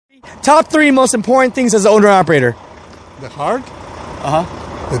Top 3 most important things as an owner-operator. The heart,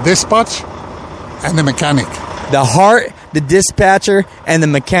 the dispatch, and the mechanic. The heart, the dispatcher, and the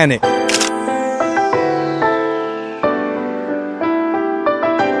mechanic.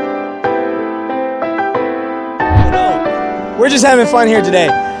 We're just having fun here today.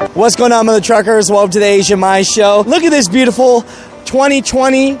 What's going on, mother truckers? Welcome to the Asia Mai Show. Look at this beautiful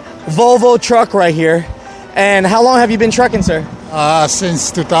 2020 Volvo truck right here. And how long have you been trucking, sir?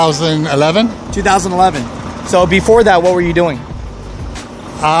 Since 2011. 2011. So before that, what were you doing?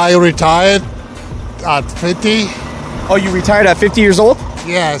 I retired at 50. Oh, you retired at 50 years old?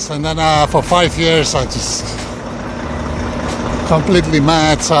 Yes, and then for 5 years I just completely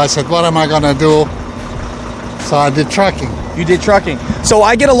mad. So I said, what am I going to do? So I did trucking. You did trucking. So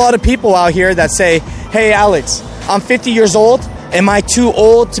I get a lot of people out here that say, hey, Alex, I'm 50 years old. Am I too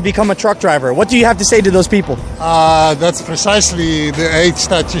old to become a truck driver? What do you have to say to those people? That's precisely the age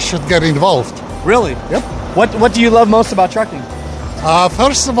that you should get involved. Really? Yep. What do you love most about trucking?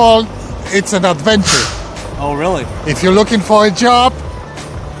 First of all, it's an adventure. Oh, really? If you're looking for a job,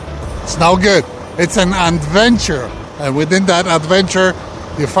 it's no good. It's an adventure. And within that adventure,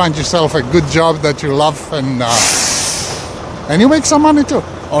 you find yourself a good job that you love, and you make some money too.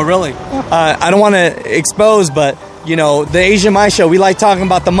 Oh, really? Yeah. I don't want to expose, but you know, the Asia Mai Show, we like talking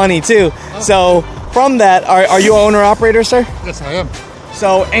about the money too. Oh. So from that, are you an owner-operator, sir? Yes, I am.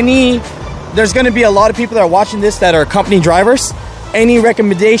 So there's going to be a lot of people that are watching this that are company drivers. Any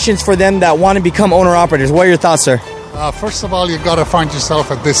recommendations for them that want to become owner-operators? What are your thoughts, sir? First of all, you got to find yourself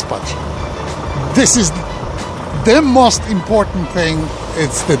a dispatch. This is the most important thing.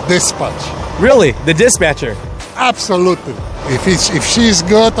 It's the dispatch. Really? The dispatcher? Absolutely. If she's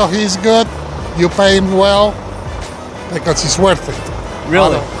good or he's good, you pay him well because he's worth it.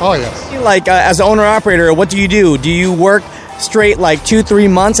 Really? Oh, yes. Like, as an owner-operator, what do? Do you work straight like 2-3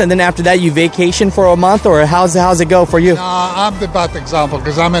 months and then after that you vacation for a month, or how's it go for you? No, I'm the bad example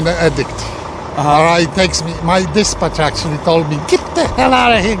because I'm an addict. All right, my dispatch actually told me, get the hell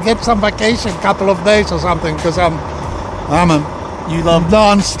out of here, get some vacation, couple of days or something, because you love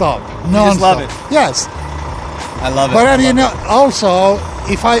non-stop. You just love it. Yes. I love it. But also,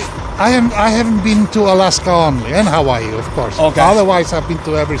 if I haven't been to Alaska only, and Hawaii, of course. Okay. Otherwise, I've been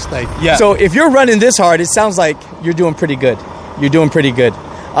to every state. Yeah. So if you're running this hard, it sounds like you're doing pretty good. You're doing pretty good.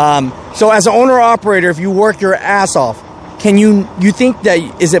 So as an owner-operator, if you work your ass off, can you think that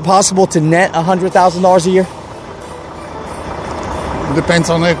is it possible to net $100,000 a year? It depends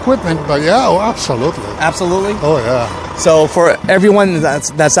on the equipment, but yeah, absolutely. Absolutely? Oh, yeah. So for everyone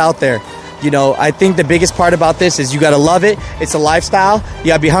that's out there, you know, I think the biggest part about this is you got to love it. It's a lifestyle. You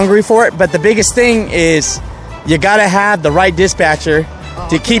got to be hungry for it. But the biggest thing is you got to have the right dispatcher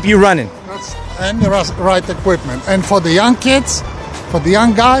to keep you running. And the right equipment. And for the young kids, for the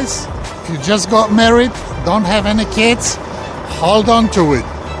young guys, if you just got married, don't have any kids, hold on to it.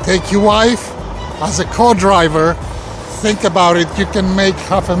 Take your wife as a co-driver. Think about it. You can make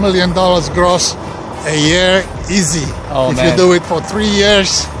 $500,000 gross a year easy. Oh, if man. you do it for 3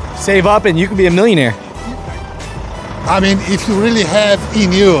 years. Save up and you can be a millionaire. I mean, if you really have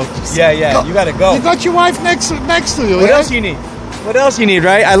in you. Yeah, you got to go. You got your wife next to you. What else you need? What else you need,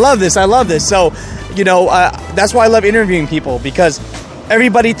 right? I love this. So, you know, that's why I love interviewing people, because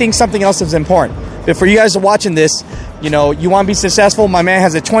everybody thinks something else is important. But for you guys watching this, you know, you want to be successful. My man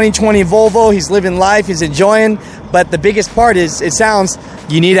has a 2020 Volvo. He's living life. He's enjoying. But the biggest part is, it sounds,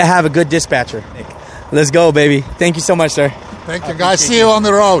 you need to have a good dispatcher. Let's go, baby. Thank you so much, sir. Thank you, guys. See you on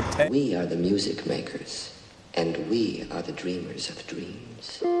the road. We are the music makers, and we are the dreamers of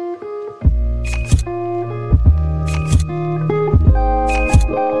dreams.